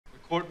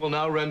Court will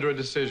now render a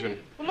decision.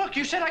 Well, look,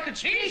 you said I could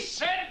speak. He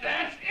said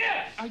that's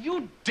it. Are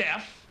you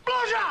deaf?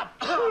 Blowjob!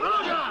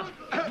 Blowjob!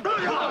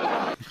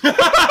 Blowjob!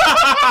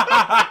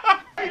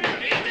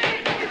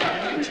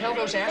 Tell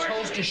those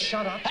assholes to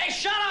shut up. Hey,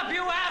 shut up,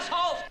 you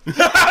assholes!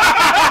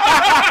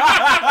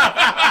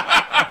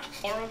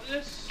 More of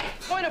this?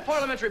 Point of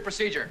parliamentary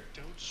procedure.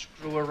 Don't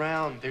screw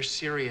around. They're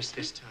serious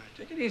this time.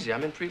 Take it easy.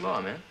 I'm in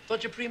pre-law, man.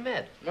 Thought you're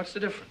pre-med. What's the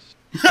difference?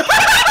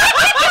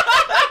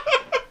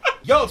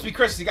 Yo, it's me,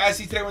 Chris. You guys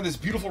see today wearing this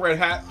beautiful red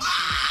hat.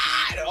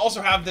 And I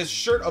also have this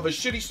shirt of a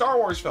shitty Star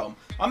Wars film.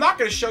 I'm not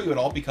going to show you it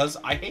all because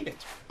I hate it.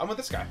 I'm with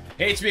this guy.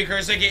 Hey, it's me,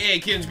 Chris,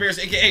 a.k.a. Kid's Beers,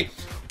 a.k.a.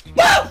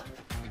 Woo!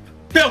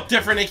 Built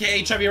different,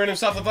 a.k.a. Chubby Random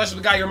Stuff, the flesh of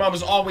the guy your mom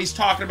is always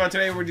talking about.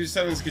 Today, we're going to do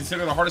something that's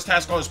considered the hardest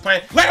task on this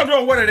planet. Let them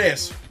know what it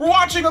is. We're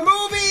watching a movie!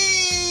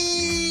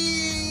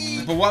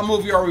 But what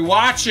movie are we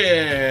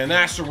watching?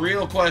 That's the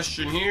real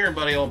question here,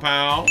 buddy old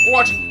pal. We're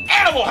watching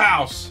Animal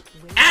House!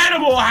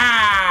 Animal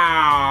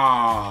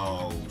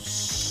House!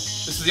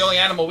 This is the only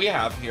animal we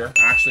have here.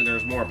 Actually,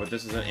 there's more, but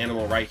this is an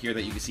animal right here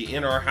that you can see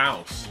in our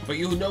house. But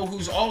you know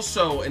who's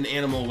also an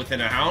animal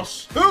within a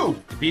house? Who?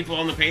 The people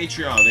on the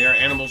Patreon. They are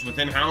animals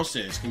within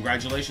houses.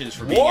 Congratulations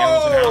for being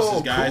animals in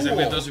houses, guys. Cool. And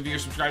with those of you who are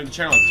subscribed to the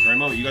channel at this very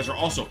moment, you guys are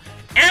also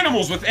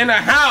animals within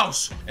a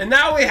house. And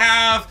now we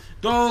have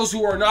those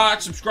who are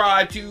not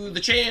subscribed to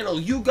the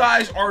channel. You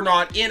guys are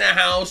not in a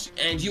house,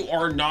 and you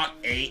are not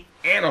a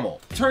animal.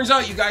 Turns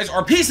out you guys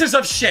are pieces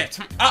of shit.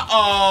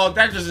 Uh-oh,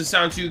 that doesn't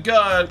sound too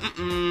good.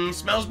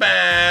 Smells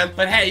bad.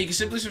 But hey, you can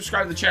simply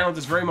subscribe to the channel at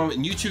this very moment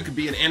and you too could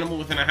be an animal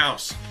within a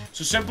house.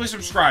 So simply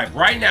subscribe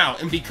right now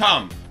and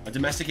become a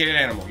domesticated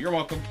animal. You're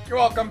welcome. You're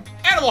welcome.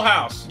 Animal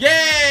House.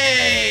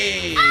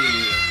 Yay!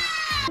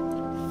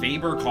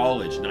 Faber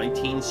College,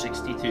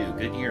 1962.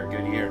 Good year,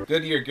 good year.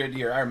 Good year, good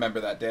year. I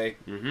remember that day.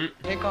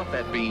 Take off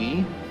that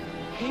beanie.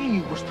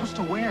 Hey, we're supposed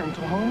to wear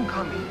until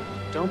homecoming.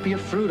 Don't be a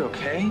fruit,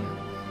 okay?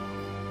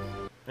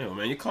 Hey,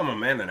 man, you call my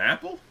man an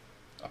apple?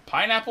 A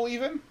pineapple,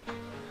 even?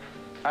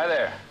 Hi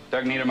there.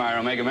 Doug Niedermeyer,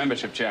 Omega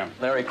membership chairman.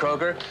 Larry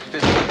Kroger.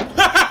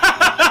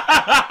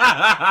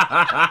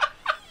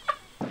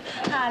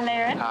 Hi,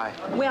 Larry. Hi.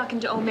 Welcome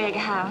to Omega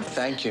House.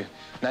 Thank you.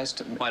 Nice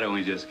to... Why don't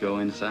we just go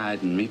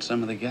inside and meet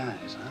some of the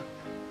guys, huh?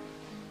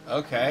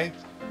 Okay.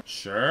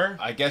 Sure.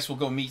 I guess we'll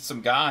go meet some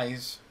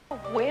guys. A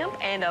wimp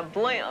and a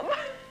blimp.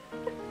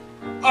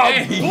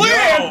 A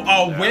blimp!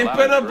 A wimp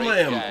and a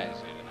blimp. Guys,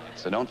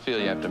 so don't feel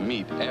you have to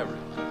meet everyone.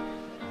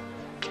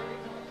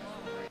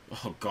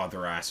 Oh, God,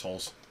 they're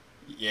assholes.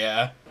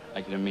 Yeah. I'd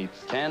like you to meet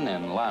Ken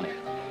and Lonnie.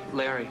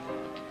 Larry.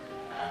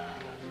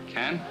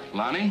 Ken,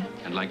 Lonnie,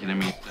 I'd like you to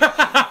meet...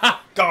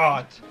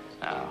 God.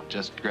 Now,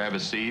 just grab a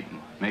seat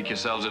and make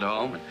yourselves at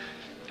home. And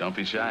don't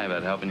be shy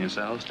about helping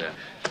yourselves to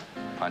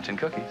punch and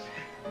cookies.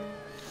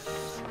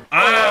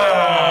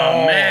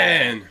 Oh,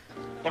 man.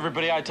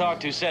 Everybody I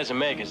talk to says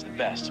Omega's the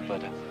best,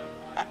 but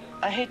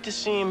I hate to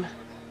seem,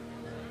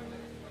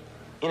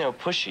 you know,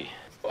 pushy.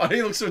 Why do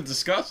you look so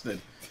disgusted?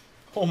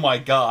 Oh, my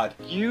God.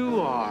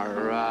 You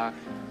are,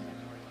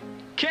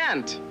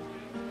 Kent.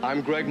 I'm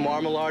Greg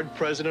Marmalard,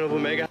 president of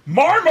Omega.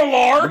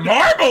 Marmalard?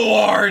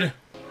 Marmalard?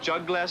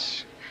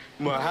 Juglass,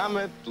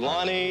 Mohammed,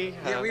 Lonnie.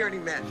 Yeah, we already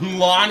met.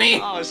 Lonnie?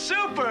 Oh,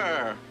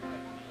 super.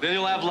 Then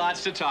you'll have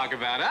lots to talk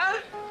about, huh?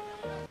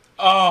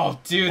 Oh,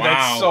 dude, Wow.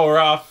 That's so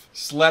rough.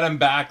 Just let him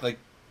back. Like,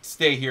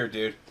 stay here,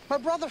 dude. My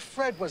brother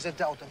Fred was a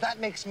Delta.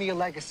 That makes me a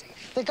legacy.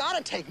 They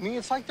gotta take me.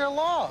 It's like their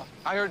law.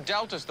 I heard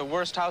Delta's the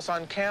worst house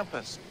on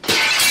campus.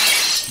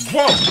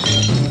 Whoa!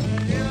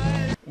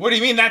 What do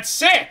you mean? That's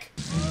sick!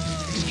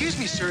 Excuse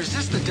me, sir. Is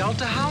this the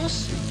Delta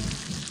house?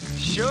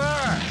 Sure.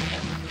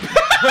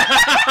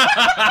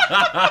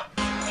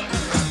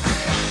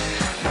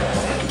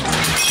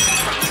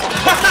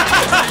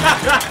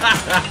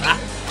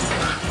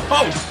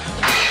 Oh!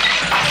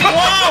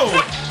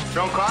 Whoa!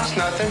 Don't cost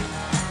nothing.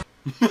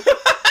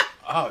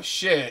 Oh,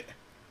 shit.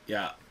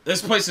 Yeah,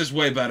 this place is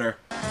way better.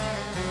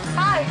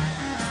 Hi.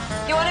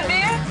 You want a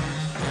beer?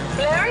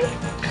 Larry?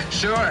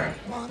 Sure.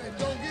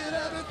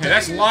 Hey,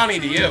 that's Lonnie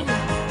to you.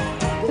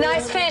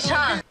 Nice fish,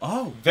 huh?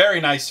 Oh, very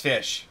nice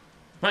fish.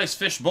 Nice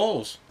fish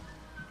bowls.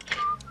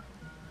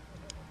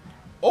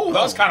 Oh,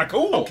 that was kind of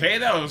cool. Okay,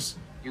 that was...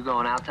 You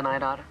going out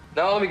tonight, Otter?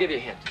 No, let me give you a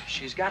hint.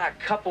 She's got a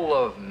couple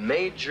of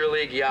major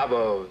league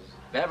yabos.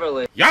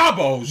 Beverly.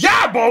 Yabos?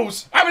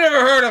 Yabos? I've never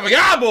heard of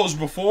yabos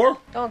before.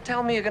 Don't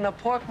tell me you're gonna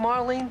pork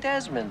Marlene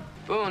Desmond.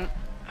 Boone,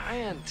 I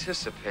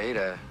anticipate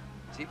a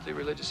deeply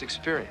religious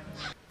experience.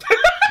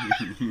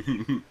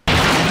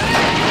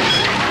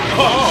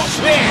 Oh,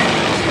 man!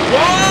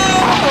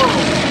 Whoa!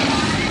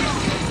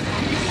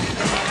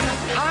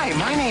 Hi,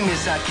 my name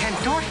is Kent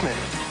Dorfman.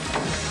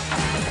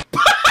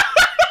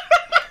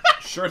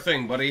 Sure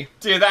thing, buddy.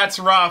 Dude, that's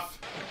rough.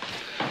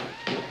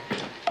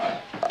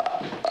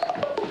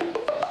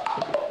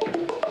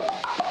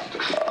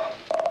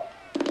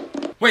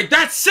 Wait,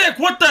 that's sick!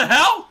 What the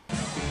hell?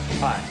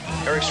 Hi,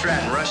 Eric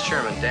Stratton, Russ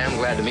Sherman. Damn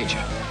glad to meet you.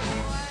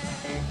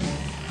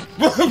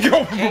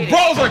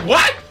 Bro's like,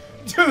 what?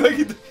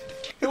 Dude,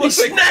 He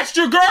snatched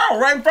your girl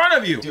right in front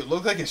of you. Dude, it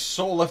looked like his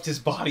soul left his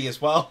body as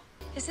well.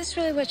 Is this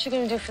really what you're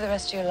gonna do for the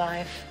rest of your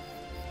life?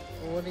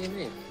 Well, what do you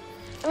mean?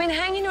 I mean,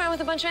 hanging around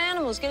with a bunch of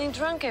animals, getting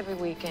drunk every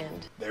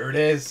weekend. There it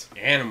is.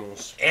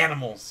 Animals.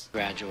 Animals.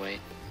 Graduate.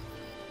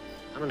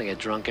 I'm gonna get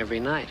drunk every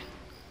night.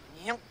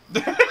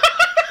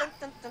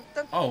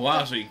 Oh,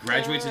 wow, so he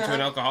graduates into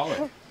an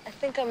alcoholic. I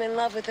think I'm in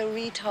love with a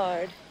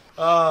retard.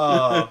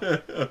 Oh.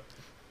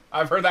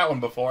 I've heard that one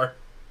before.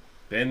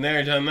 Been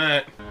there, done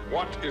that.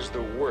 What is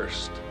the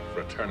worst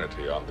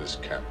fraternity on this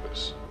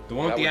campus? The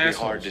one with the assholes.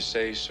 Hard to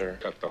say, sir.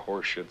 Got the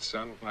horseshit,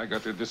 son. I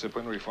got the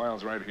disciplinary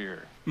files right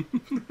here.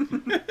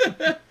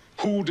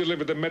 Who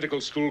delivered the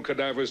medical school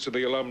cadavers to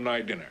the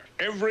alumni dinner?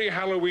 Every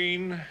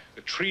Halloween,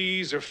 the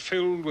trees are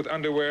filled with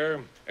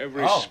underwear.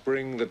 Every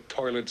spring, the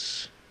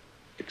toilets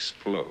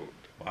explode.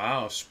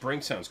 Wow,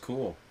 spring sounds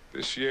cool.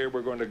 This year,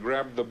 we're going to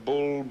grab the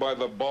bull by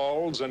the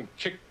balls and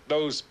kick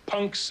those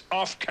punks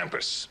off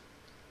campus.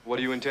 What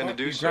do you intend to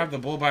do, You sir? grab the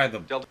bull by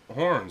the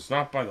horns,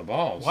 not by the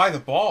balls. Why the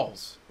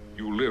balls?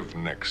 You live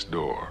next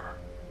door.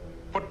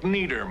 Put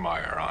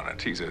Niedermeyer on it.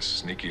 He's a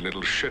sneaky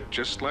little shit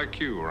just like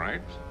you,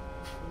 right?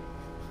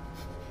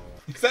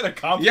 Is that a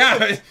compliment?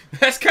 Yeah,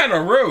 that's kind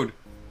of rude.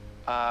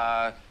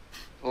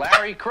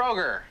 Larry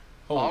Kroger.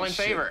 Holy All in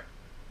shit. favor?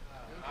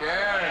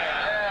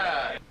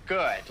 Yeah.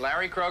 Good.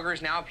 Larry Kroger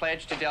is now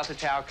pledged to Delta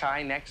Tau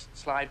Chi. Next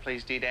slide,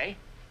 please, D-Day.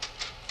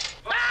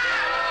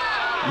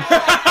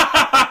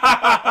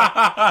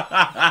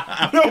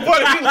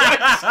 Nobody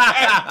likes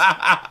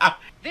that.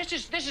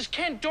 This is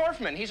Kent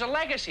Dorfman. He's a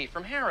legacy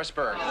from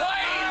Harrisburg.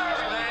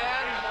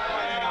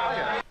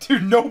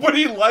 Dude,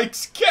 nobody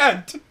likes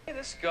Kent. Hey,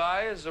 this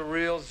guy is a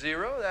real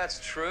zero, that's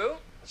true.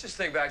 Let's just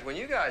think back to when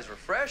you guys were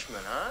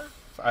freshmen, huh?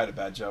 I had a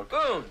bad joke.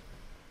 Boom.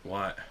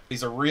 What?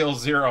 He's a real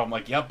zero. I'm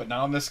like, yep, but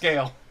not on the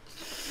scale.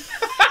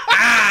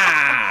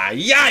 Ah,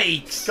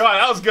 yikes. Come on,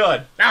 that was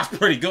good. That was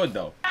pretty good,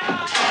 though.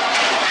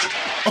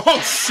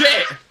 Oh,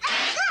 shit.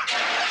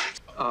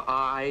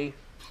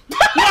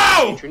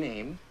 Whoa! Your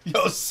name?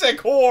 Yo,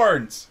 sick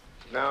horns.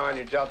 Now on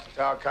your Delta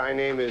Tau Chi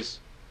name is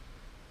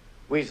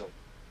Weasel.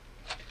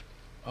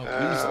 Oh,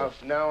 Weasel.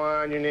 From now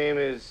on, your name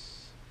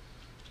is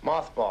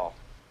Mothball.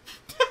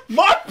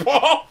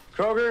 Mothball?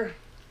 Kroger,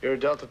 your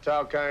Delta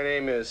Tau Chi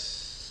name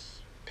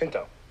is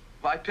Pinto.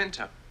 Why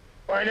Pinto?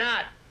 Why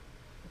not?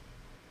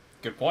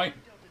 Good point.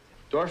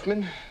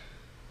 Dorfman,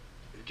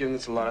 you've given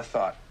this a lot of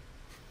thought.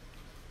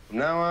 From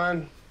now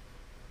on,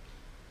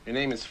 your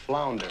name is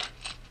Flounder.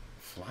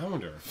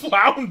 Flounder?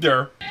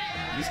 Flounder?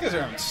 These guys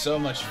are having so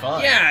much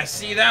fun. Yeah,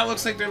 see, that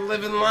looks like they're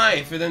living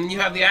life. And then you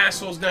have the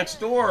assholes next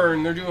door,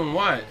 and they're doing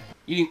what?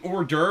 Eating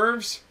hors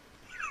d'oeuvres?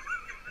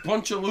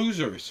 Bunch of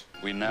losers.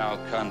 We now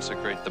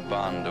consecrate the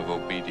bond of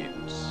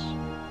obedience.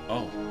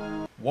 Oh.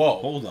 Whoa.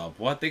 Hold up.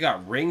 What? They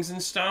got rings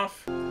and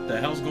stuff? What the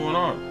hell's going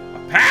on?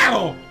 A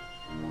paddle!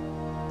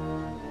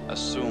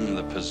 Assume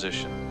the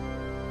position.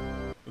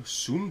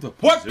 Assume the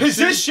position? What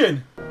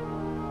position?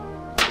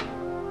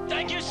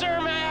 Thank you, sir.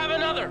 May I have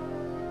another?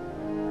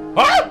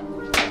 Huh?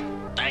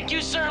 Thank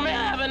you, sir. May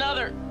I have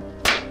another?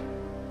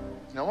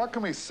 Now, what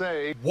can we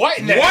say? What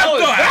in the hell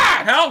is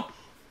that? Hell?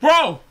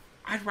 Bro,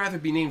 I'd rather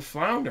be named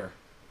Flounder.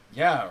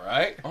 Yeah,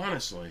 right?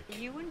 Honestly.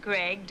 You and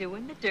Greg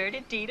doing the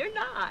dirty deed or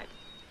not?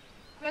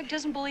 Greg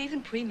doesn't believe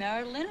in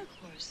premarital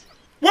intercourse.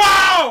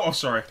 Whoa! Oh,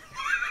 sorry.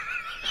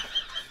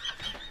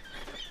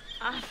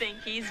 I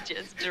think he's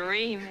just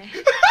dreaming.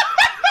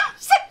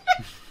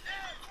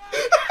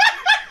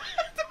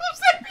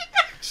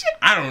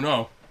 I don't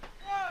know.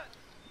 1,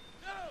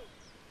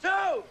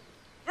 2,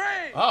 3,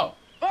 Oh.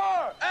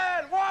 4,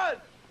 and 1,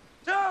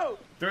 2,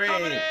 3.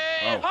 Company,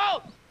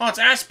 halt! Oh, it's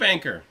Ass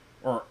Spanker.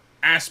 Or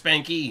Ass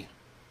Spanky.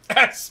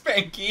 Ass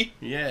Spanky.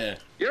 Yeah.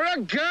 You're a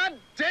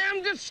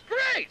goddamn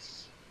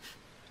disgrace!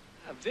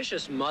 A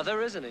vicious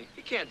mother, isn't he?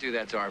 He can't do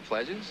that to our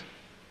pledges.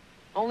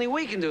 Only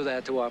we can do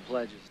that to our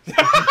pledges.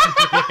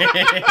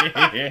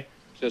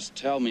 Just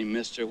tell me,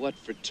 mister, what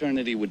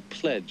fraternity would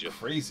pledge a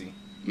crazy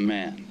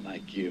man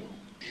like you?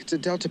 It's a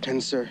Delta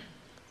pen, sir.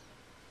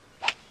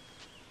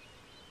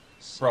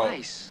 Bro,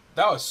 Nice.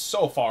 that was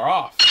so far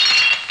off.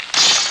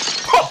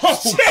 Oh,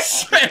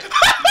 shit!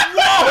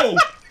 Whoa!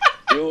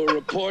 You'll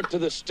report to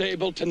the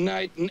stable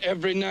tonight and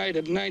every night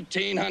at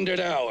 1900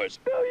 hours.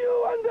 Do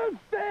you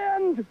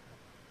understand?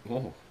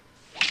 Whoa.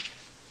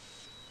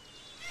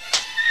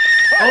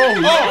 Oh,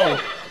 no!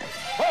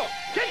 Oh,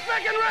 kick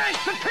back in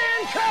ranks, the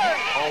tan turn!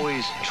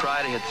 Always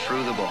try to hit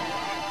through the ball.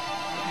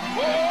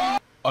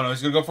 Oh no,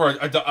 he's gonna go for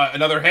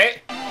another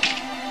hit.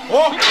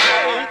 Whoa!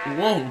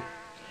 Whoa!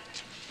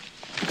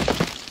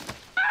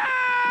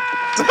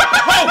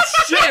 Oh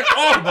shit!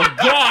 Oh my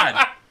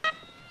god!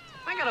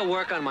 I gotta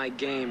work on my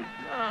game.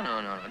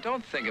 No.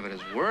 Don't think of it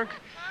as work.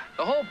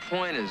 The whole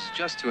point is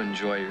just to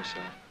enjoy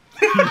yourself.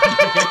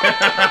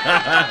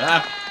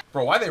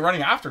 Bro, why are they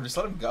running after him? Just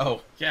let him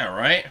go. Yeah,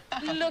 right?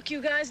 Look,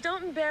 you guys,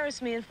 don't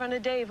embarrass me in front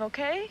of Dave,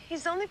 okay?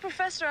 He's the only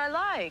professor I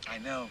like. I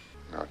know.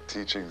 Now,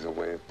 teaching's a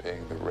way of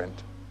paying the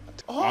rent.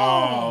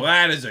 Oh,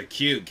 that is a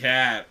cute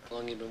cat. How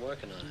long you been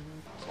working on it?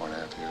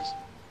 4.5 years.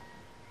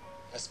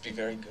 Must be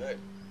very good.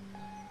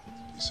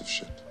 Piece of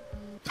shit.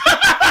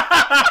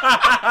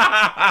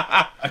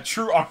 A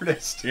true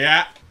artist.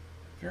 Yeah.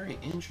 Very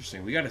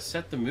interesting. We gotta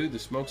set the mood to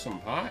smoke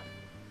some pot.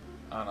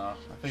 I don't know.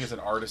 I think it's an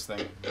artist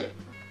thing.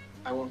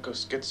 I won't go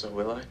schizo,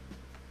 will I?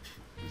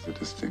 It's a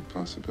distinct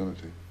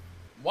possibility.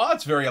 Well,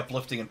 it's very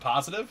uplifting and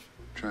positive.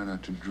 Try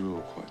not to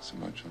drool quite so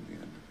much on the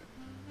end of it.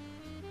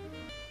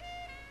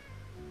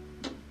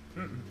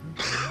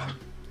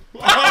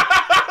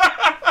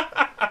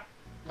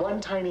 One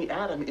tiny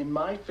atom in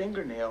my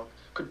fingernail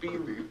could be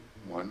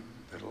one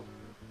little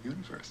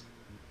universe.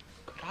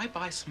 Could I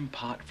buy some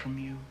pot from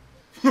you?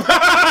 He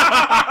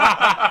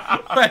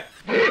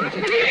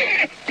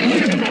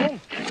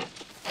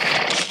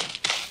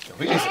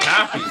is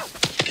happy.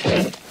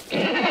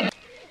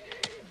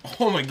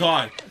 Oh my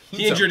god.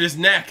 He injured his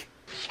neck.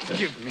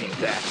 Give me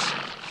that.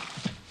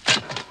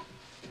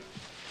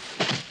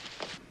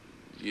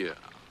 Yeah.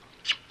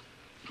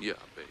 Yeah,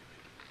 baby.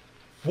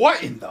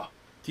 What in the?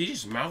 Did you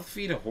just mouth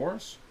feed a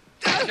horse?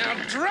 Now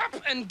drop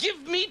and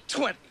give me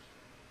 20.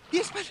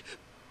 Yes, but...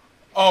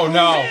 Oh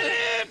no.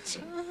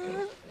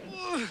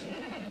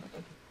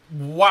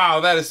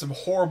 Wow, that is some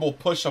horrible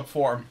push-up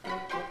form.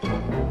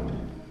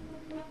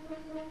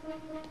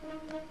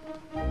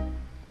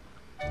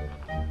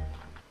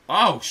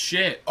 Oh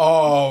shit.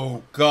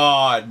 Oh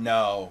god,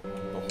 no.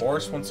 The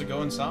horse wants to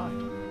go inside.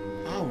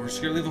 Oh, we're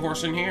just gonna leave the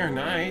horse in here.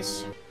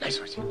 Nice. Nice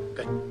horse.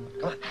 Good. Come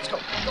on, let's go.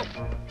 Go.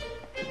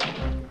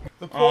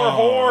 The poor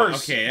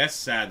horse. Okay, that's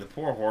sad. The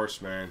poor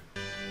horse, man.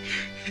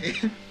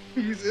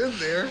 He's in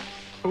there.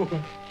 Oh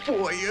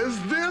boy,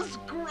 is this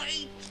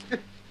great!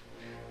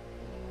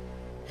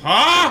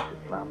 Huh?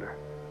 Flounder.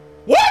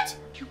 What?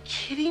 Are you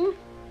kidding?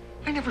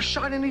 I never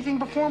shot anything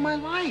before in my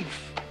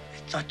life. I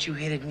thought you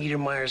hated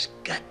Niedermeyer's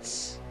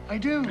guts. I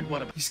do.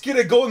 He's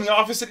gonna go in the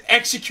office and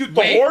execute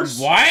the horse?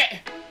 What?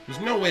 There's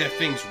no way that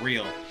thing's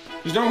real.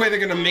 There's no way they're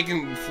gonna make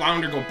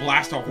Flounder go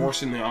blast a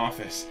horse in the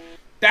office.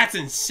 That's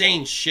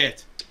insane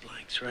shit.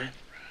 Blanks, right?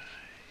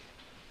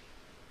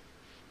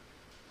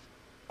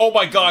 Oh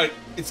my god,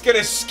 it's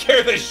gonna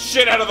scare the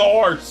shit out of the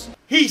horse.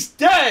 He's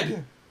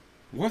dead.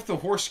 What if the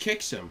horse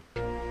kicks him?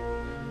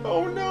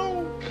 Oh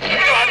no.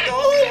 Not the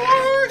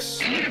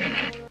horse.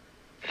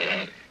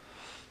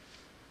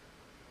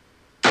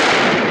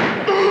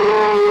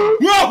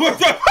 Whoa, what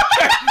the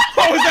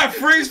what was that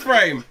freeze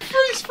frame?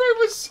 Freeze frame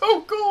was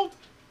so cold.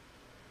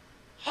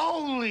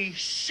 Holy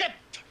shit!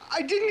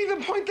 I didn't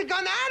even point the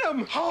gun at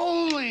him!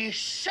 Holy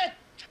shit!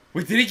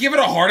 Wait, did he give it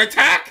a heart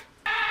attack?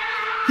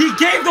 He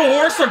gave the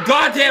horse a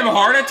goddamn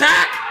heart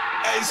attack?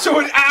 So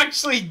it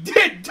actually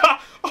did die.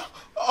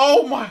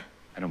 Oh my.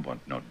 I don't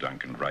want no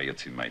drunken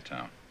riots in my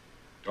town.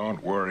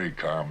 Don't worry,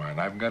 Carmine.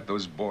 I've got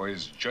those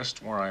boys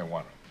just where I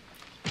want them.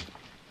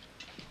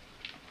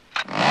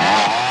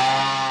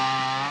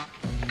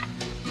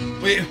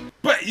 Wait,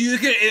 but you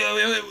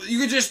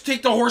could just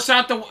take the horse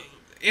out the...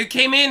 It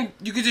came in,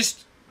 you could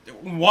just...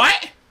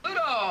 What?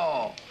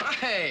 Pluto!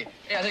 Hey,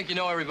 I think you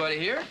know everybody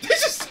here.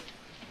 This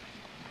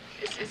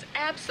is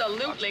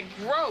absolutely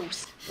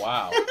gross.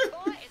 Wow.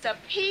 Boy, it's a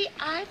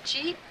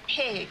P-I-G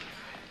pig.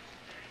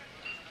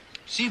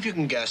 See if you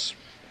can guess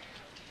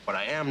what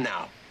I am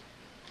now.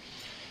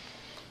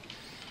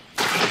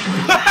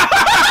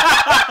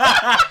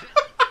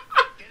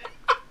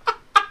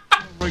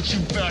 Right, you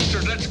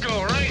bastard. Let's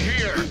go right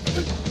here.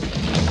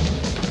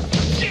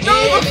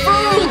 No, the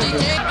food!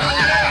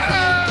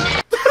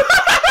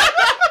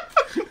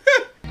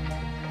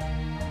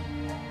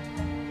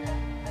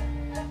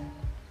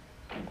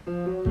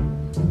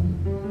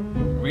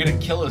 Are we gonna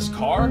kill his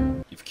car?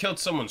 You've killed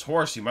someone's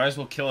horse, you might as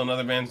well kill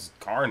another man's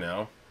car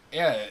now.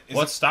 Yeah.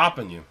 What's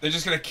stopping you? They're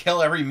just gonna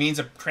kill every means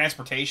of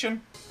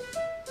transportation?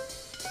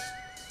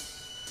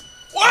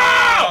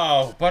 Wow!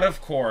 Oh, but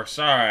of course,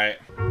 alright.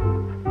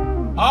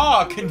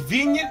 Ah,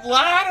 convenient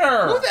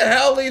ladder! Who the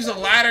hell leaves a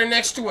ladder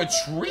next to a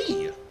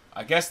tree?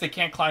 I guess they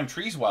can't climb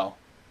trees well.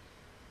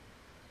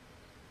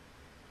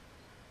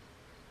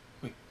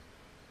 Wait.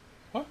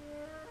 What?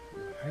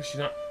 How did she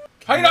not...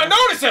 How do you not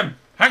notice him?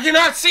 How can you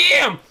not see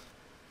him?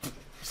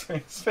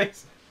 His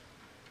face.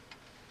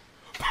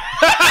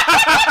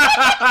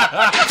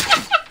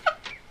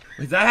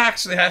 Wait, that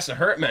actually has to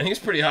hurt, man. He's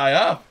pretty high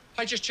up.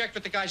 I just checked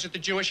with the guys at the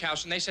Jewish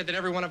house, and they said that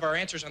every one of our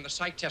answers on the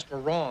psych test were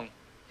wrong.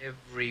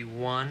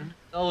 Everyone?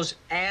 Those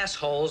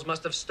assholes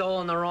must have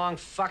stolen the wrong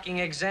fucking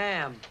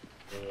exam.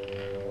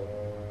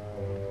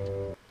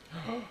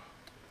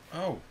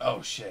 Oh.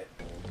 Oh, shit.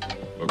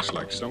 Looks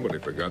like somebody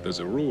forgot there's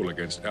a rule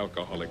against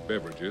alcoholic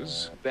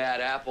beverages. Bad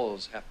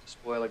apples have to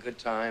spoil a good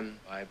time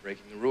by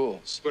breaking the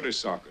rules. Put a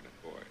sock in it,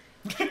 boy.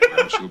 Or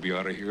else you'll be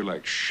out of here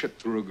like shit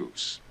through a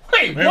goose.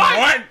 Wait,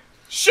 what?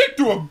 Shit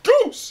through a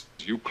goose?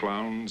 You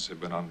clowns have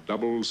been on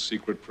double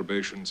secret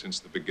probation since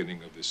the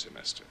beginning of this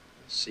semester.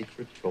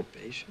 Secret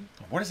probation?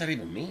 What does that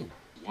even mean?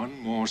 One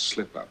more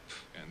slip up,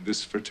 and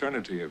this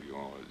fraternity of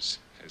yours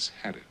has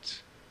had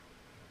it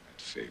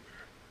at Faber.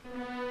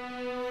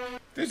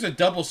 There's a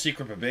double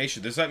secret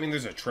probation. Does that mean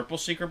there's a triple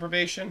secret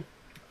probation?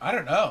 I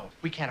don't know.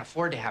 We can't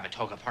afford to have a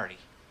toga party.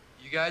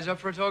 You guys up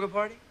for a toga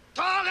party?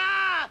 Toga!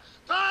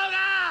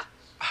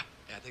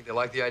 think they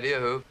like the idea,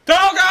 Hoove.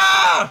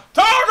 Toga!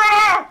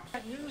 Toga!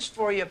 Got news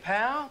for you,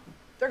 pal.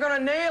 They're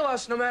gonna nail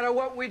us no matter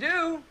what we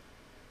do.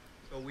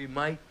 So we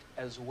might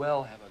as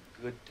well have a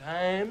good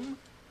time.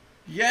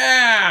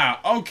 Yeah,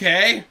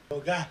 okay.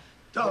 Toga,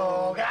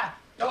 toga,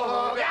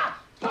 toga.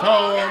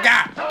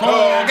 Toga,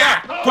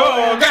 toga,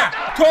 toga,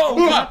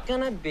 toga. It's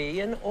gonna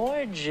be an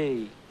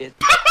orgy.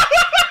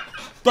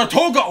 The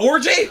toga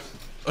orgy?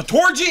 A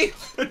torgy?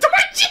 A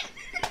torgy?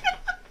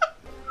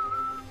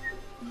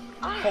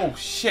 Oh,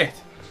 shit.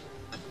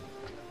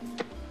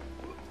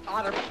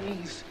 Otter,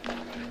 please.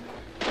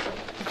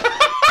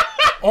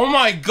 Oh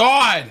my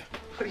God.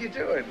 What are you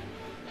doing?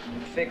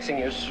 Fixing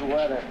your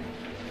sweater.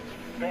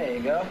 There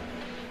you go.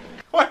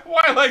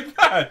 Why like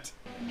that?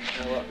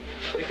 Now look,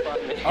 be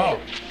funny. Oh.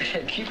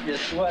 Keep your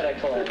sweater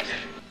closed.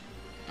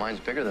 Mine's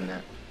bigger than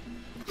that.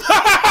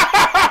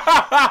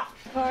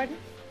 Pardon?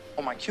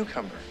 Oh, my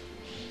cucumber.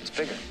 It's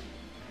bigger.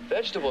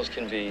 Vegetables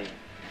can be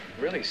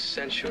really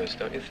sensuous,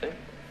 don't you think?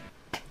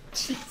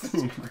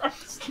 Jesus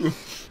Christ.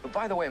 But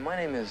by the way, my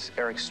name is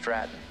Eric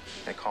Stratton.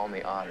 They call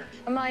me Otter.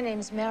 My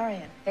name's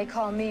Marion. They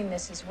call me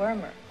Mrs.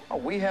 Wormer. Oh,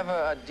 we have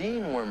a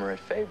Dean Wormer at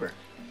Faber.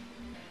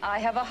 I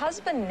have a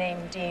husband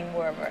named Dean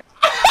Wormer.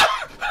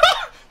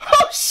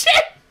 Oh,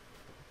 shit!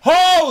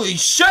 Holy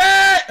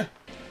shit!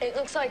 It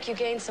looks like you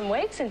gained some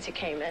weight since you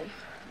came in.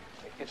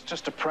 It's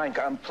just a prank.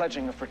 I'm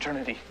pledging a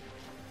fraternity.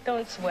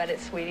 Don't sweat it,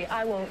 sweetie.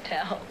 I won't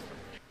tell.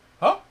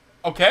 Huh?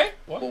 Okay.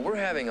 What? Well, we're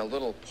having a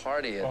little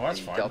party at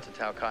the Delta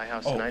Tau Chi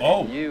house tonight.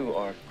 Oh. And you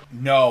are...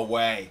 No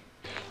way.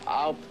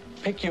 I'll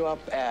pick you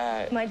up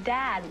at... My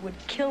dad would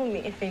kill me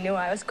if he knew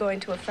I was going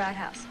to a frat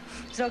house.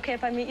 Is it okay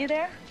if I meet you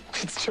there?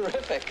 It's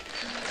terrific.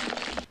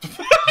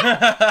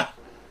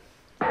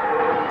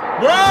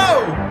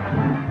 Whoa!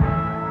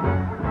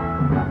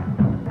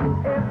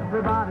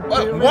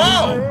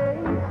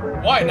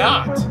 Whoa! Why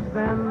not?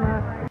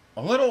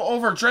 A little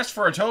overdressed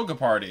for a toga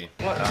party.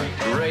 What a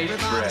great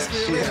dress.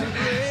 Yeah.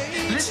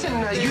 Listen,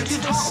 you two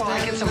talk while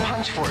I get some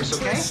punch for us,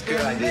 okay?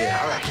 Good idea.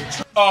 All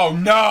right. Oh,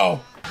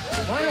 no.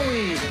 Why don't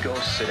we go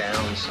sit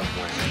down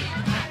somewhere?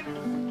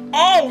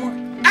 Oh,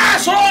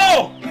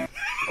 asshole!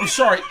 I'm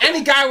sorry,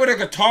 any guy with a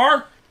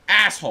guitar,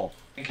 asshole.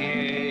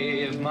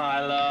 Gave my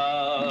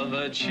love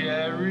a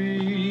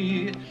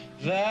cherry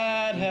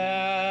that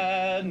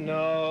had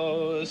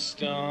no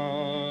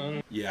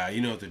stone. Yeah,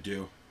 you know what to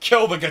do.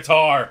 Kill the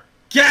guitar.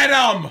 Get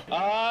him!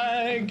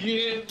 I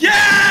give...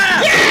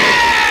 Yeah!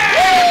 Yeah!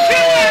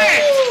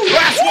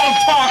 That's what I'm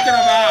talking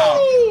about!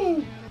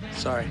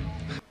 Sorry.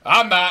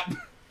 I'm not.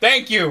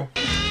 Thank you.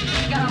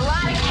 Got a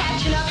lot of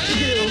catching up to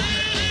do.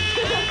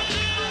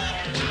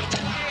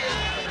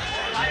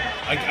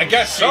 I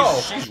guess so.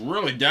 She's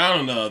really down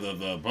in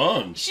the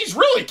buns. She's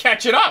really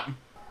catching up.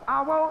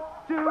 I want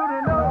you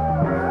to know.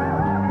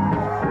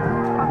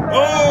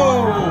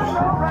 Oh!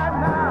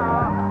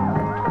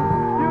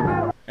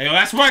 Hey,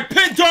 that's my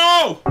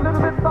Pinto!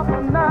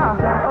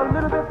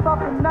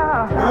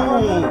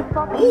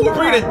 Ooh,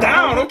 bring it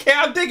down. Okay,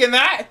 I'm digging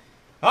that.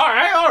 All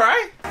right, all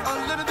right.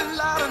 A little bit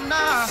louder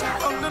now.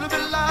 A little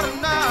bit louder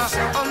now.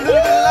 A little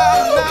bit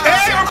louder now.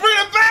 Okay, we're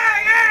bringing it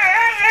back. Hey,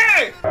 hey,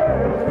 hey.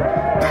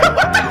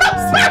 What the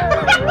hell's that?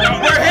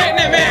 They're hitting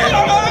it, man!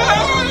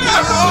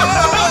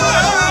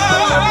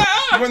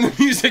 When the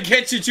music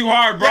hits you too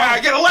hard, bro. Yeah, I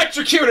get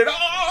electrocuted.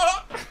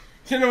 Oh.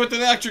 Hit him with the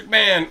electric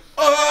man.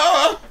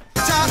 Oh,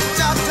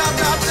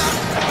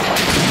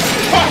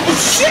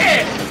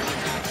 shit!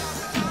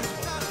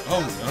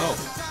 Oh, no.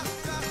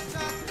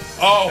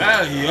 Oh.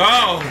 Hey,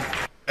 yo.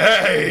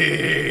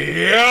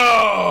 Hey,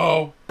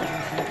 yo.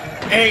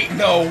 Ain't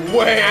no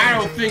way. I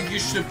don't think you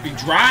should be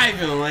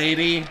driving,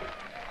 lady.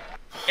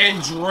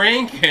 And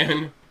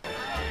drinking.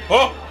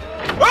 Oh!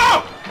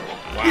 Oh!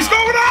 Wow. He's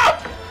going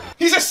up!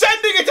 He's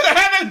ascending into the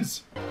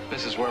heavens!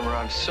 Mrs. Wormer,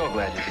 I'm so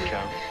glad you could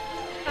come.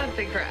 Not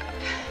the crap.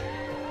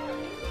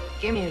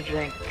 Give me a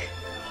drink.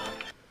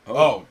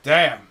 Oh,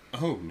 damn.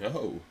 Oh,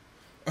 no.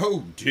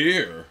 Oh,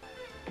 dear.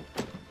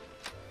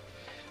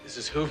 This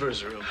is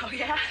Hoover's room. Oh,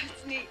 yeah?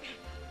 It's neat.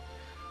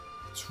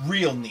 It's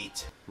real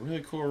neat.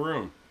 Really cool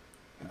room.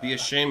 It'd be a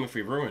shame if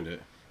we ruined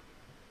it.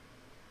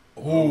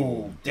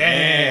 Oh,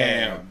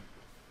 damn.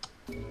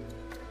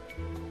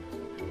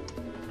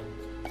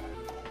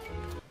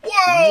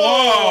 Whoa!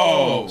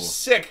 Whoa!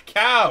 Sick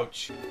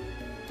couch.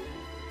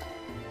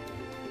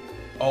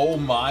 Oh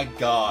my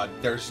god,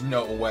 there's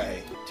no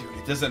way. Dude,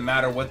 it doesn't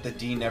matter what the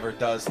Dean ever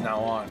does now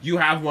on. You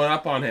have one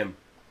up on him.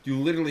 You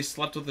literally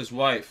slept with his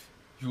wife.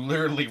 You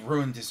literally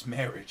ruined his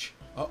marriage.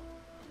 Oh.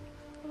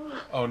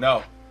 Oh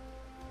no.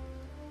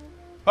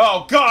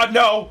 Oh god,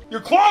 no! You're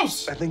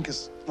close! I think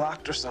it's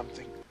locked or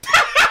something.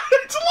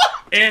 It's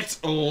locked! It's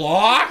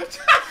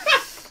locked?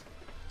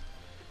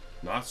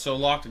 Not so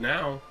locked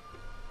now.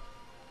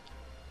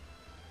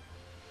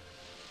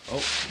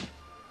 Oh.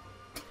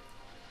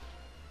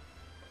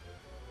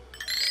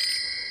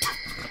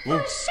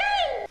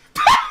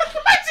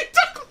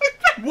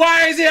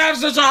 Why does he have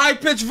such a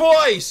high-pitched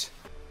voice?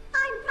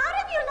 I'm proud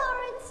of you,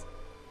 Lawrence.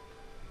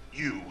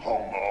 You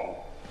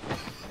homo.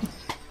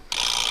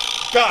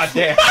 God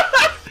damn.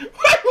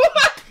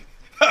 What?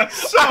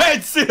 I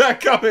didn't see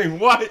that coming.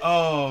 What?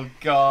 Oh,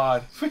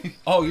 God.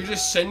 Oh, you're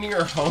just sending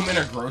her home in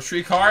a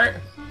grocery cart?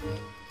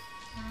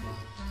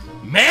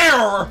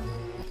 Mare!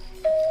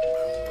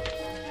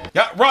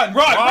 Yeah, run!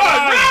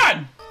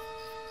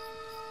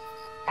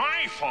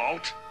 My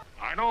fault?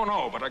 I don't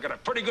know, but I got a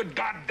pretty good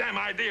goddamn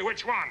idea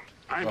which one.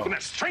 I'm gonna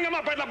string him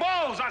up in the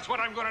balls, that's what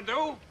I'm gonna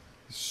do.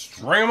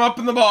 String him up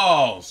in the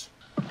balls.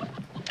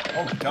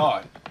 Oh,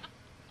 God.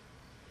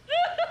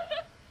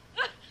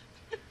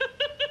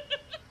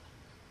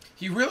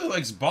 He really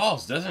likes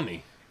balls, doesn't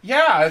he?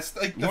 Yeah, it's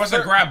like he wants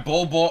to grab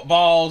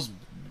balls,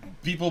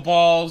 people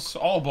balls,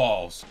 all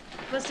balls.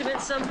 Must have been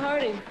some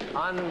party.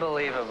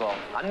 Unbelievable.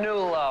 A new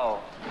low.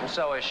 I'm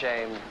so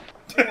ashamed.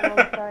 I'm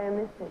sorry I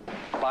missed it.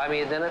 Buy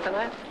me a dinner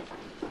tonight?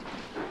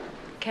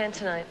 Can't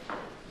tonight.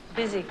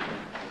 Busy.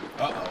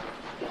 Uh-oh.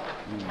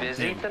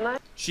 Busy tonight?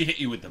 She hit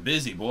you with the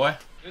busy, boy.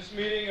 This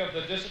meeting of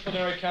the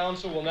Disciplinary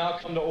Council will now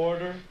come to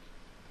order.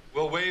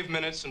 We'll waive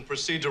minutes and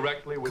proceed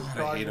directly with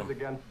charges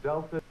against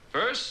Delta.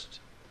 First,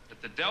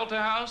 that the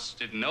Delta House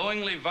did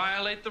knowingly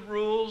violate the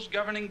rules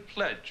governing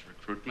pledge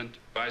recruitment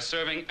by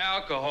serving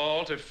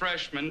alcohol to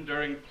freshmen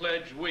during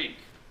pledge week.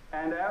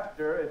 And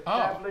after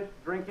established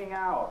drinking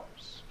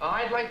hours.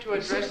 I'd like to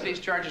address these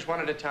charges one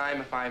at a time,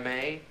 if I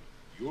may.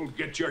 You'll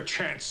get your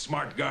chance,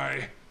 smart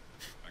guy.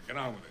 Now get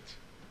on with it.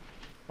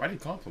 Why did he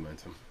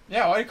compliment him?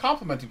 Yeah, why do you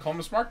compliment him? Call him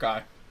a smart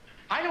guy.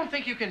 I don't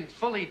think you can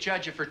fully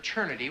judge a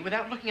fraternity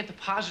without looking at the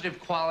positive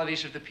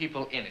qualities of the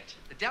people in it.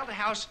 The Delta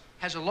House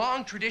has a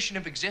long tradition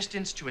of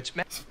existence to its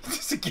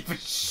doesn't give a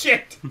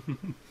shit.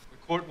 The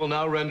court will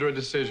now render a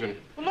decision.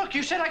 Well, look,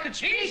 you said I could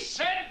speak. He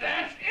said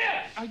that's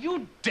it. Are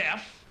you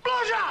deaf?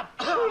 Blowjob!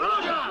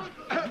 Blowjob!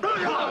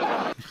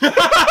 Blowjob!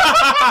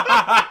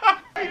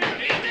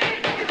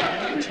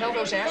 Tell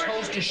those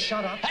assholes to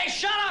shut up. Hey,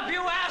 shut up,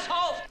 you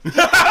assholes!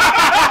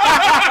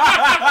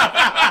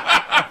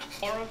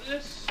 More of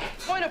this?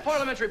 Point of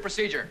parliamentary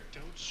procedure.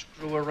 Don't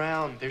screw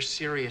around. They're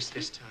serious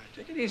this time.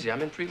 Take it easy.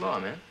 I'm in pre-law,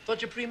 man.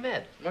 Thought you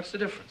pre-med. What's the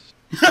difference?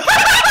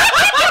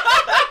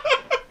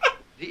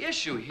 The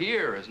issue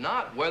here is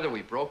not whether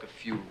we broke a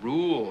few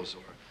rules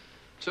or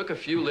took a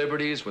few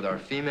liberties with our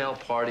female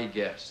party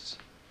guests.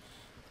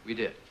 We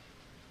did.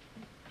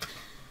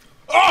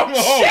 Oh,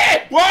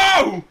 shit!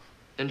 Whoa!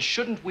 Then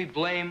shouldn't we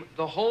blame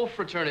the whole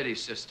fraternity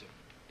system?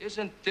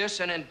 Isn't this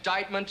an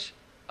indictment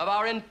of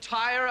our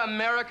entire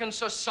American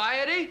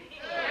society?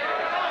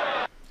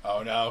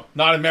 Oh, no.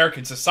 Not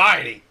American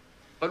society.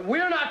 But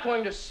we're not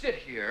going to sit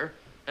here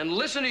and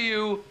listen to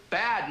you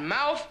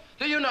bad-mouth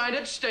the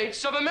United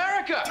States of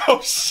America.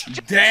 Oh,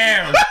 shit.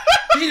 Damn.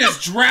 He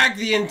just dragged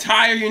the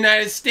entire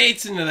United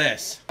States into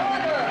this.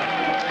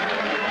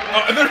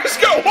 And they're just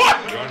going, what?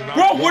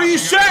 Bro, what do you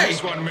say?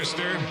 This one,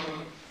 mister.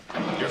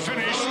 You're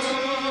finished.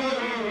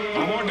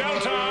 No more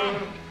Delta.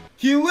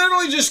 He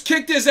literally just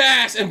kicked his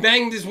ass and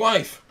banged his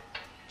wife.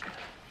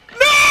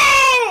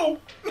 No!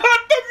 Not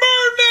the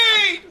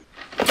mermaid!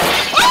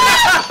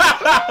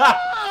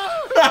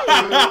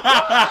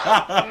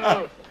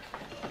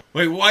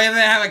 Wait, why do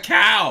they have a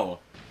cow?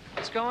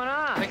 What's going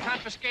on? They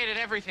confiscated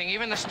everything,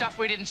 even the stuff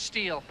we didn't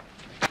steal.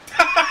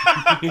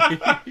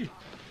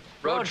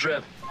 Road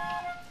trip.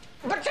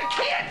 But you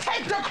can't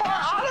take the car.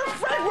 Our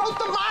friend wrote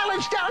the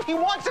mileage down. He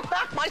wants it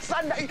back by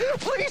Sunday.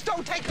 Please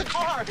don't take the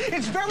car.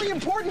 It's very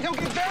important. He'll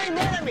get very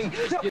mad at me.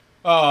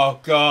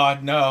 Oh,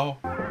 God, no.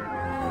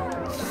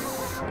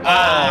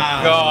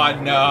 Oh,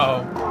 God,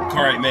 no.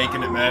 Car ain't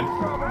making it, man.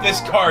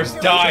 This car's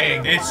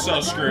dying. It's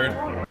so screwed.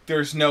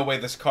 There's no way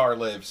this car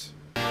lives.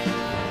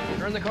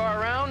 Turn the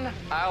car around.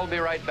 I'll be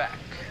right back.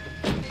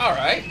 All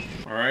right.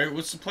 All right,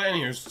 what's the plan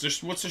here?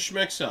 Just what's the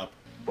schmix up?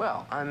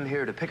 Well, I'm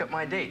here to pick up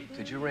my date.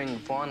 Could you ring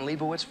Fawn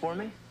Leibowitz for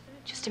me?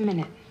 Just a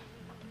minute.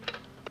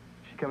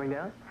 She coming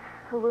down?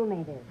 Her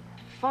roommate is.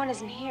 Fawn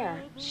isn't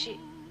here. She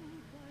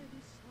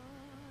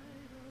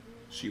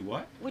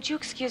what? Would you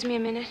excuse me a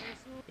minute?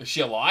 Is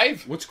she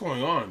alive? What's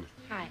going on?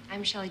 Hi,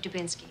 I'm Shelley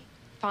Dubinsky,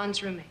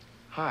 Fawn's roommate.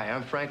 Hi,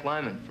 I'm Frank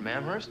Lyman from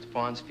Amherst,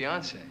 Fawn's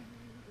fiance.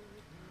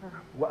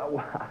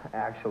 Well,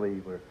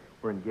 actually,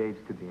 we're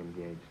engaged to be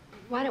engaged.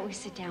 Why don't we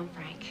sit down,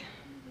 Frank?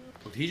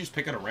 Did he just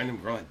pick out a random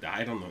girl that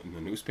died in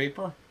the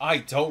newspaper? I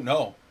don't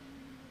know.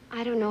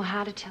 I don't know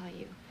how to tell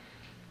you.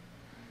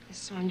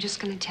 So I'm just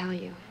gonna tell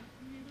you.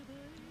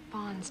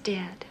 Fawn's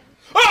dead.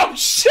 Oh,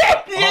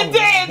 shit! You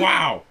did!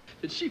 Wow!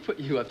 Did she put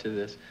you up to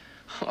this?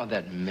 Oh,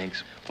 that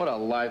minx. What a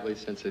lively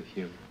sense of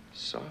humor.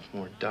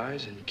 Sophomore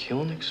dies in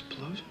kiln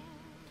explosion?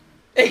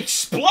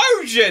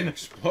 Explosion!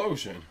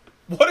 Explosion?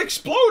 What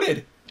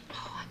exploded?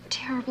 Oh, I'm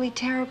terribly,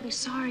 terribly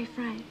sorry,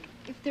 Frank.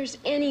 If there's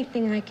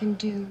anything I can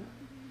do.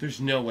 There's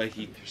no way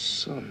he... You're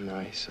so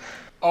nice.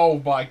 Oh,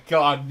 my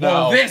God, no.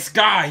 Well, this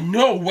guy,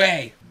 no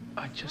way!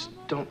 I just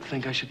don't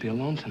think I should be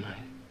alone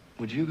tonight.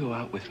 Would you go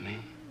out with me?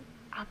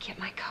 I'll get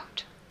my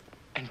coat.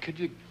 And could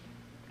you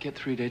get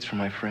 3 dates for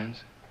my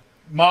friends?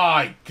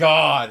 My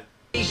God.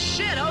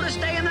 Shit, Otis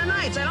stay in the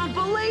nights. I don't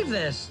believe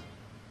this.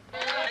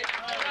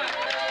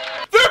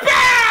 They're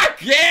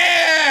back!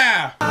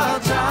 Yeah!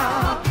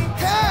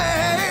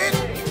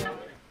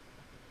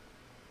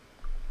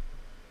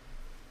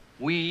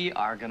 we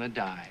are gonna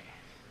die.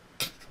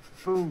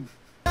 Boom.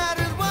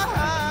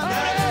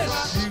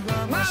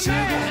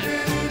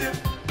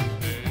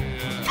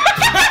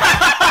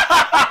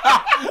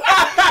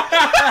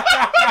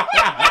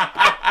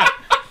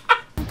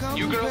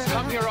 You girls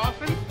come here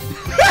often?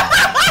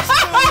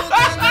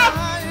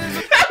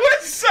 That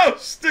was so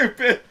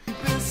stupid.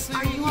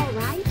 Are you all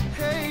right?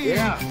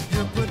 Yeah.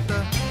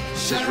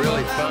 This is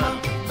really fun.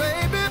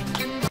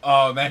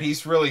 Oh man,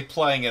 he's really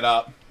playing it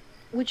up.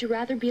 Would you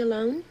rather be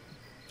alone?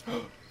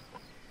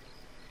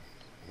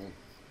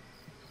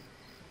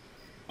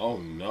 Oh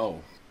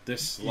no.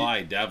 This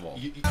sly devil.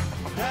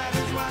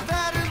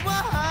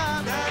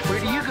 Where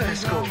do you go to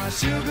school?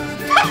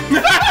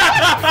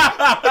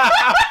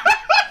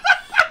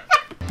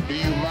 Do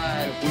you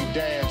mind if we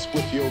dance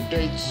with your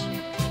dates?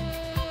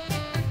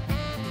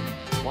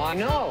 Why,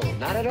 no,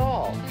 not at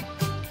all.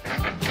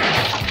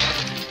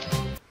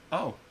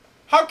 Oh.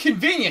 How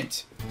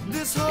convenient!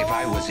 If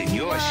I was in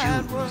your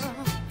shoes,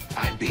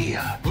 I'd be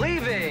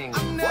Leaving!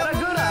 What a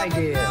good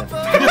idea!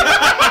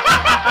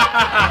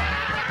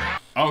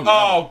 Oh, no.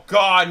 Oh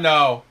God,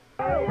 no!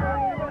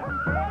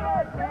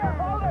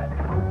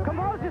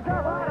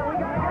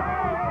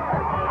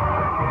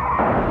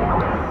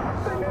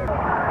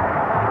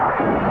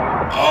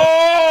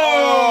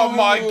 Oh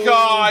my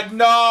God,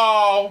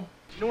 no!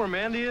 You know where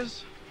Mandy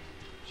is?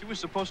 She was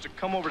supposed to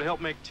come over to help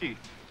make tea.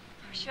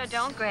 Sure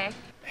don't, Greg.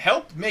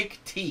 Help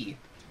make tea.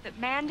 That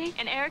Mandy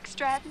and Eric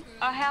Stratton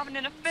are having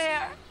an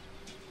affair.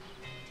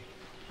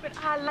 But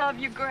I love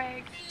you,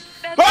 Greg.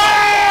 That's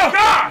Oh!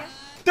 God!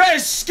 That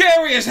is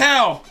scary as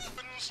hell!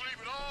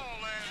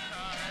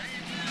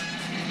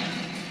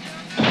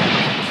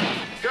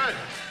 good.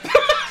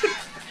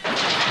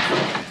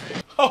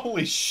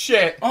 Holy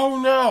shit!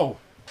 Oh no!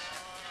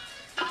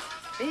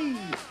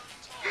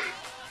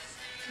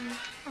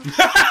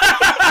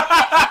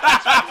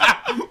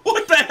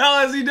 What the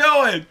hell is he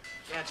doing?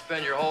 Can't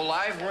spend your whole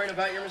life worrying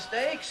about your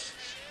mistakes.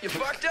 You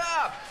fucked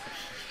up.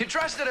 You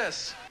trusted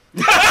us.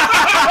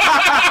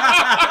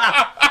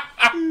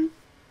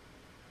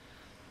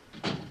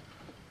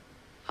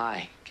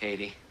 Hi,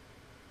 Katie.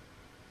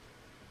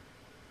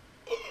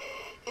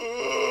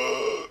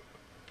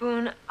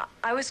 Boone,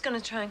 I was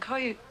gonna try and call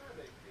you.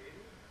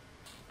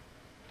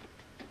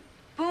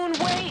 Boone,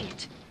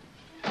 wait!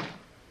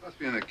 Must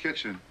be in the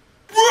kitchen.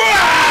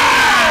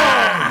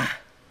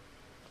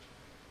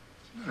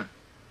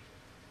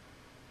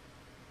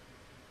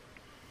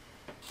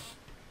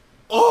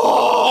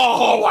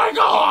 Oh my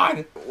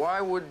God!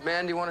 Why would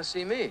Mandy want to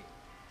see me?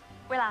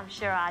 Well, I'm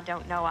sure I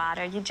don't know,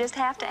 Otter. You just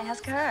have to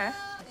ask her as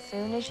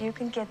soon as you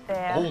can get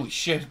there. Holy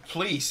shit,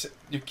 please.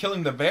 You're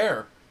killing the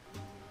bear.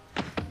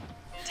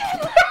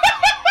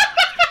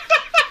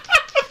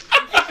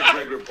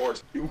 Greg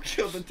reports. You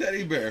killed the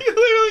teddy bear. You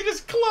literally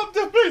just clubbed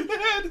him in the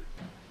head.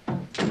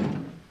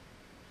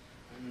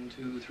 1,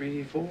 2,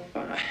 3, 4,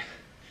 5.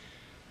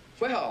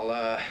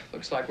 Well,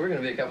 looks like we're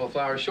gonna be a couple of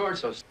flowers short,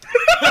 so...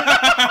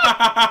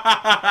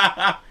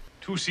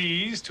 2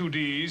 C's, 2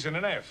 D's, and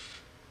an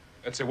F.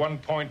 That's a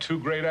 1.2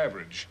 grade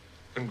average.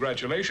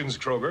 Congratulations,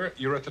 Kroger.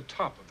 You're at the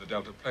top of the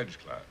Delta Pledge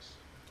class.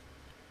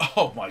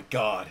 Oh my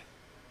God.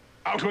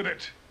 Out with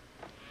it.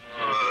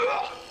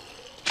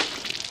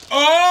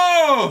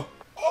 Oh!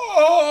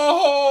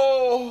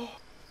 Oh!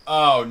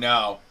 Oh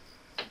no.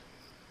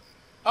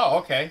 Oh,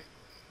 okay.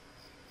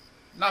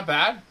 Not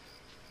bad.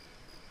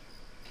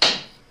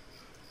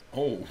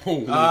 Oh,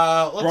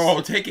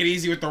 bro, take it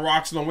easy with the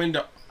rocks in the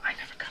window. I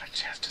never got a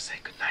chance to say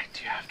goodnight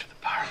to you after the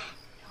party.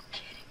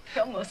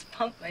 You almost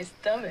pumped my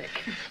stomach.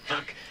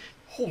 Look.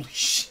 Holy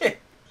shit.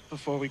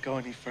 Before we go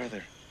any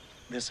further,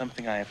 there's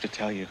something I have to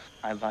tell you.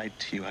 I lied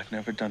to you. I've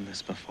never done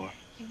this before.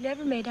 You've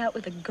never made out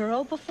with a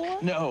girl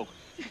before? No.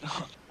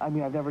 I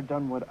mean, I've never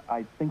done what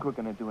I think we're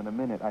gonna do in a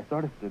minute. I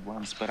sort of did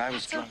once, but I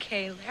was It's drunk.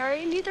 okay,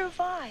 Larry. Neither have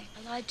I.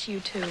 I lied to you,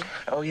 too.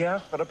 Oh,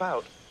 yeah? What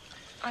about?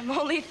 I'm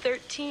only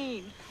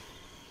 13.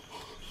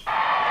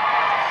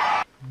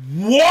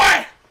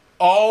 What?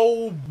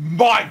 Oh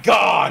my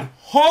God.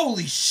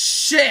 Holy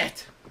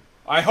shit.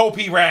 I hope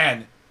he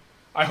ran.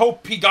 I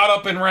hope he got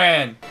up and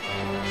ran.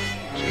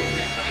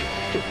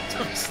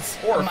 It's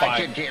horrifying. My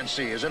kid can't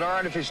see. Is it all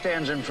right if he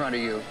stands in front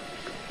of you?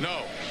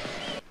 No.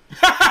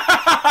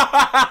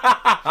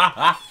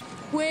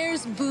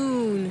 Where's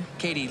Boone?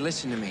 Katie,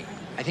 listen to me.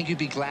 I think you'd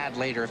be glad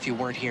later if you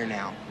weren't here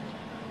now.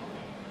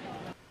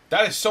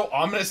 That is so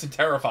ominous and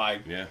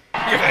terrifying. Yeah.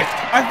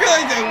 I feel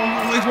like,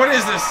 what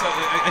is this?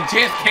 A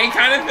JFK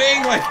kind of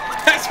thing? Like,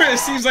 that's what it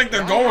seems like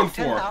they're going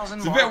for.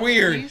 It's a bit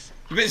weird. It's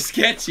a bit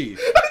sketchy. A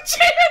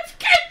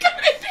JFK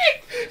kind of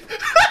thing!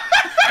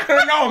 I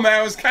don't know,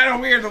 man. It was kind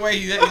of weird the way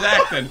he's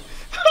acting.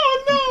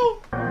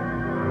 Oh, no!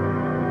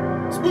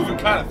 It's moving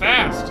kind of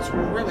fast. It's a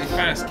really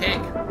fast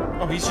cake.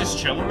 Oh, he's just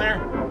chilling there?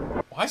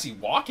 Why is he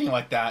walking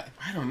like that?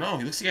 I don't know.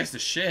 He looks like he has the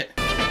shit.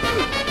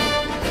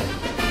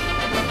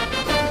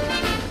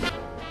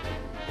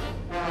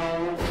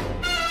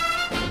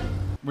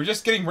 We're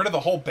just getting rid of the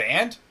whole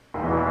band?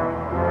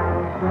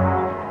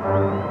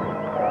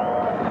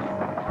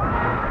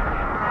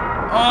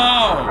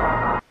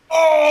 Oh!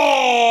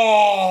 Oh!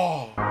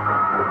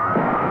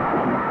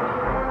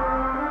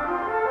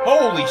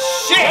 Holy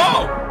shit!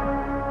 Whoa!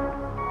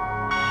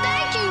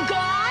 Thank you,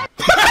 God!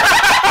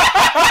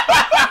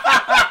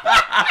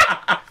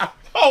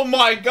 Oh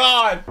my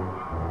god!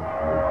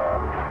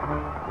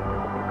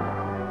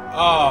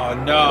 Oh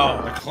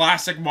no. The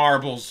classic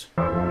marbles.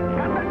 Cut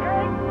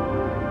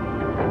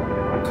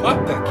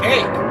the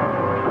cake!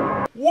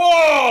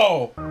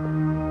 Whoa!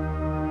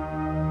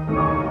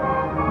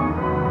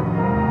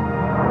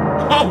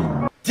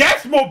 Oh!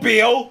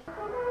 Deathmobile!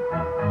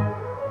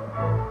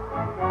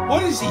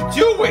 What is he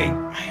doing?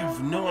 I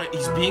have no idea.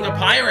 He's being a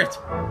pirate.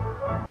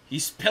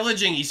 He's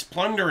pillaging. He's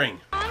plundering.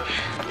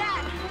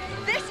 Dad,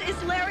 this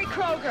is Larry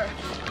Kroger,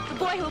 the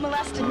boy who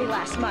molested me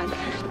last month.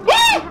 We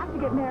have to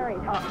get married.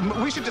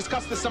 We should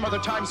discuss this some other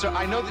time, sir.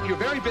 I know that you're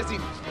very busy.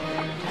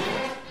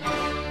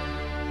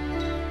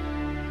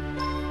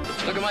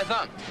 Look at my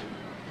thumb.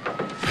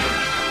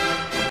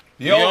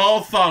 The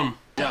old thumb.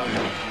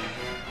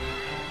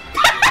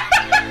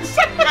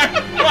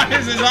 Why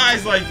is his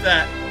eyes like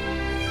that?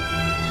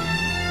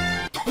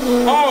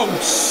 Oh,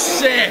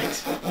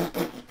 shit!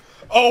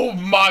 Oh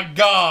my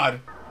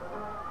god!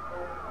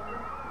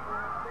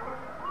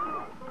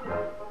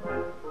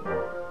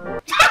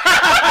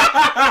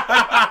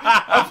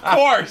 Of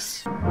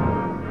course!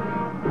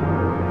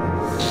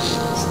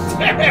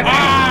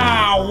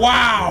 Ah,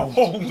 wow!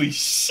 Holy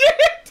shit!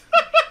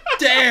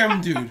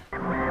 Damn, dude.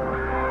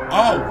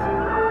 Oh.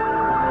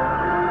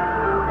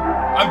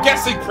 I'm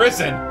guessing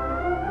prison.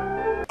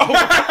 Oh.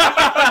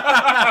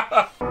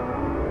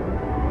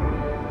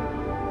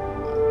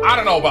 I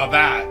don't know about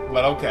that,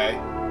 but okay.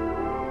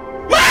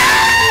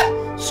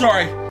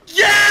 Sorry.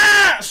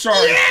 Yeah!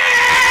 Sorry.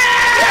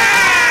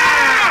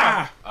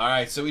 Yeah!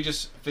 Alright, so we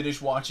just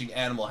finished watching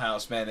Animal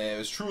House, man. It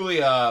was truly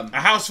a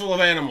house full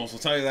of animals, I'll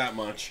tell you that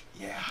much.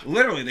 Yeah.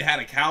 Literally, they had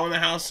a cow in the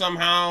house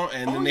somehow,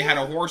 and then they had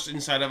a horse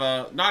inside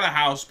of not a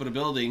house, but a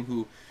building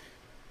who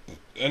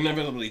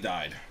inevitably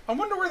died. I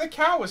wonder where the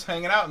cow was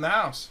hanging out in the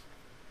house.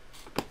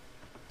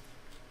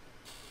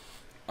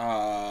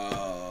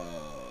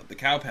 The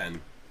cow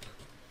pen.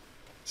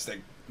 It's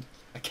like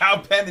a cow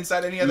pen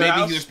inside any other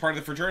house? Maybe he was part of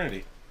the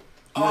fraternity.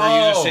 Or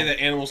you just say that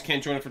animals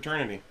can't join a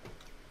fraternity.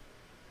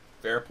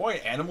 Fair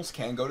point. Animals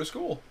can go to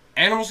school.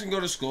 Animals can go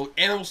to school,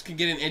 animals can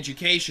get an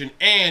education,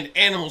 and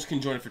animals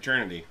can join a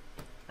fraternity.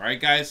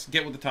 Alright, guys?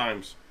 Get with the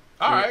times.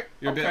 Alright.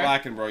 You're a bit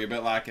lacking, bro. You're a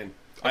bit lacking.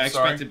 I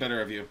sorry. expected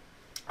better of you.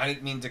 I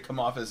didn't mean to come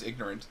off as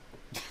ignorant.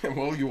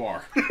 Well, you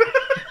are.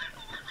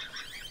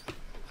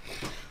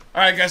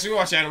 Alright, guys, so we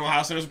watched Animal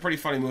House, and it was a pretty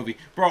funny movie.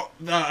 Bro,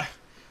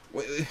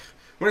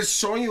 when it's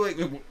showing you like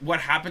what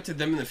happened to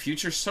them in the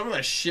future, some of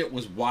that shit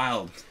was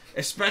wild.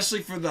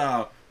 Especially for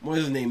the, what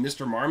is his name,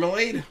 Mr.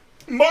 Marmalade?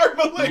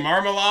 Marmalade!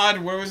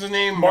 Marmalade, what was his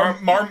name?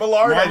 Marmalade?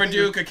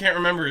 Marmaduke, I can't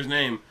remember his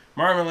name.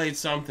 Marmalade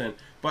something.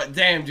 But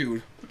damn,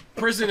 dude,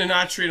 prison did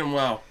not treat him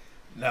well.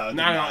 No,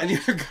 not. And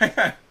the other guy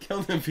got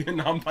killed in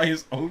Vietnam by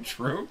his own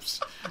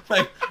troops.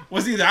 Like,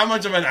 was he that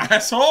much of an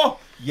asshole?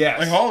 Yes.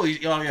 Like,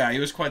 holy, oh yeah, he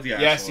was quite the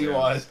asshole. Yes, he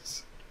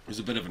was. He was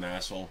a bit of an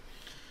asshole.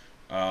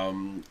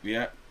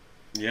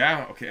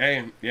 Yeah,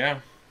 okay, yeah.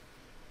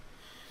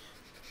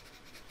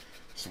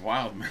 It's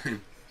wild,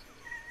 man.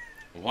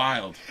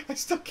 Wild. I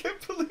still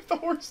can't believe the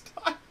horse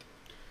died.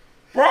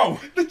 Bro!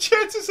 The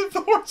chances of the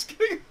horse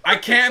getting... I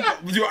can't...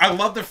 Dude, I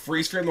love the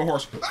freeze frame of the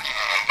horse.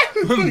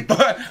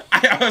 But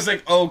I was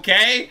like,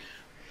 okay.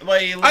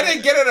 Like, I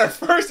didn't get it at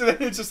first, and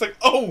then it's just like,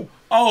 oh,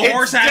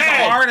 horse has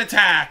a heart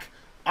attack.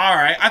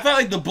 Alright. I thought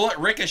like the bullet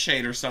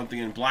ricocheted or something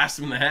and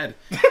blasted him in the head.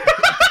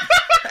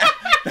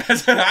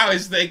 That's what I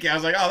was thinking. I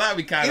was like, oh, that would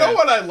be kind of... You know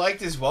what I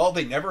liked as well?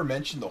 They never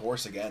mentioned the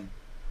horse again.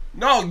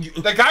 No.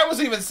 The guy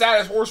wasn't even sad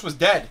his horse was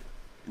dead.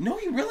 No,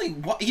 he really...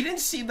 He didn't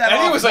seem that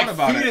And he was like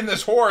about feeding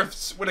this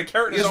horse with a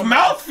carrot in his his own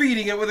mouth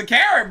feeding it with a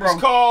carrot, bro. He's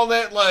calling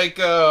it like...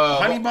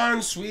 honey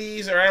bun,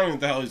 squeeze, or I don't know what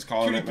the hell he's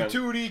calling it.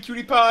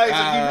 Cutie pies.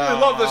 Like, you really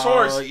love this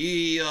horse.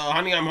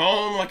 Honey, I'm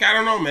home. Like, I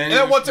don't know, man. And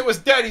then once it was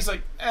dead, he's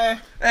like, I'll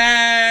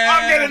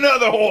get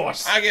another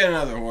horse. I get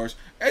another horse.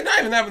 And not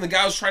even that, when the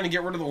guy was trying to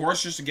get rid of the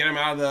horse just to get him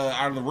out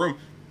of the room.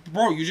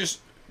 Bro, you just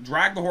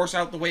drag the horse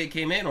out the way it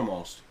came in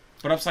almost.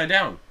 But upside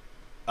down.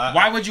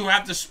 Why would you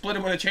have to split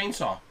him with a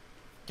chainsaw?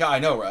 Yeah, I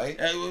know, right?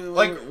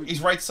 Like, he's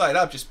right side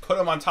up. Just put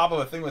him on top of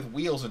a thing with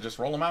wheels and just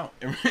roll him out.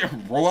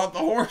 Roll out the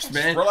horse,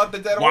 man. Just roll out the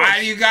dead horse. Why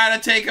do you gotta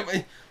take him?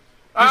 There's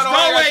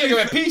take him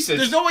in pieces.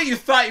 There's no way you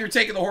thought you were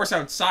taking the horse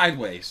out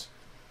sideways.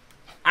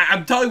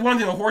 I'm telling you one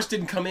thing, the horse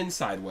didn't come in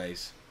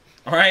sideways.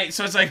 Alright?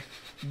 So it's like,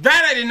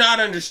 that I did not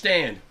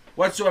understand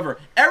whatsoever.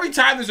 Every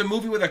time there's a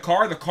movie with a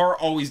car, the car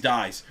always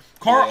dies.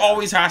 Car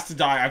always has to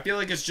die. I feel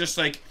like it's just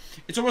like,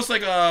 it's almost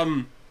like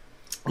a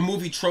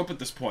movie trope at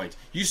this point.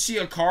 You see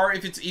a car,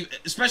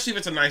 especially if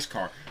it's a nice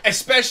car.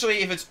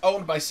 Especially if it's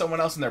owned by someone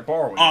else and they're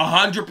borrowing.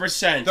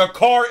 100%. The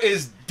car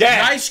is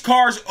dead. Nice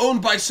cars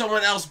owned by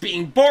someone else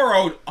being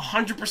borrowed,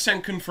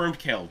 100% confirmed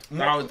killed.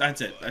 No,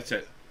 that's it. That's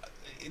it.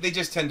 They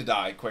just tend to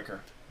die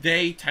quicker.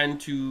 They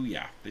tend to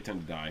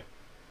die.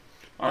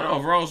 I don't know,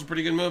 overall it was a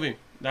pretty good movie.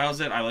 That was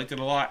it. I liked it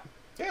a lot.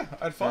 Yeah,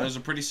 I had fun. It was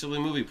a pretty silly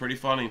movie, pretty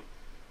funny.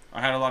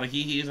 I had a lot of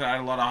hee-hees and I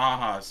had a lot of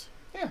ha-has.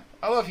 Yeah,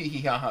 I love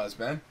hee-hee-ha-has,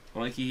 man. I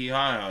like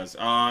hee-hee-ha-has.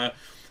 I'm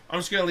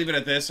just going to leave it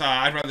at this.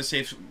 I'd rather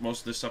save most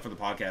of this stuff for the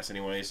podcast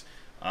anyways.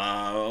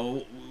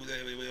 Was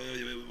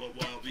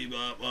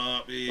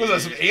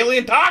that some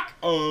alien talk?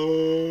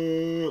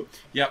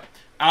 Yep.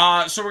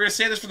 So we're going to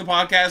say this for the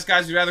podcast,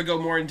 guys. We'd rather go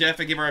more in depth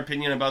and give our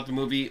opinion about the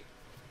movie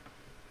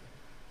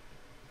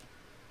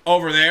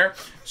over there.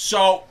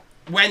 So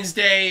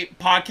Wednesday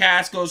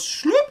podcast goes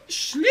sloop,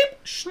 sleep,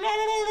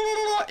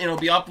 and it'll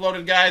be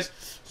uploaded, guys.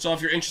 So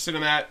if you're interested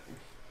in that,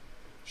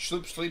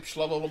 sloop, sleep,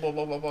 blah, blah, blah,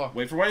 blah, blah, blah.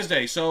 Wait for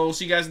Wednesday. So we'll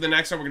see you guys in the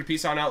next one. We're going to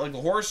peace on out like a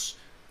horse.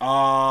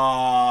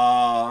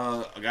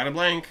 I got a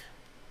blank.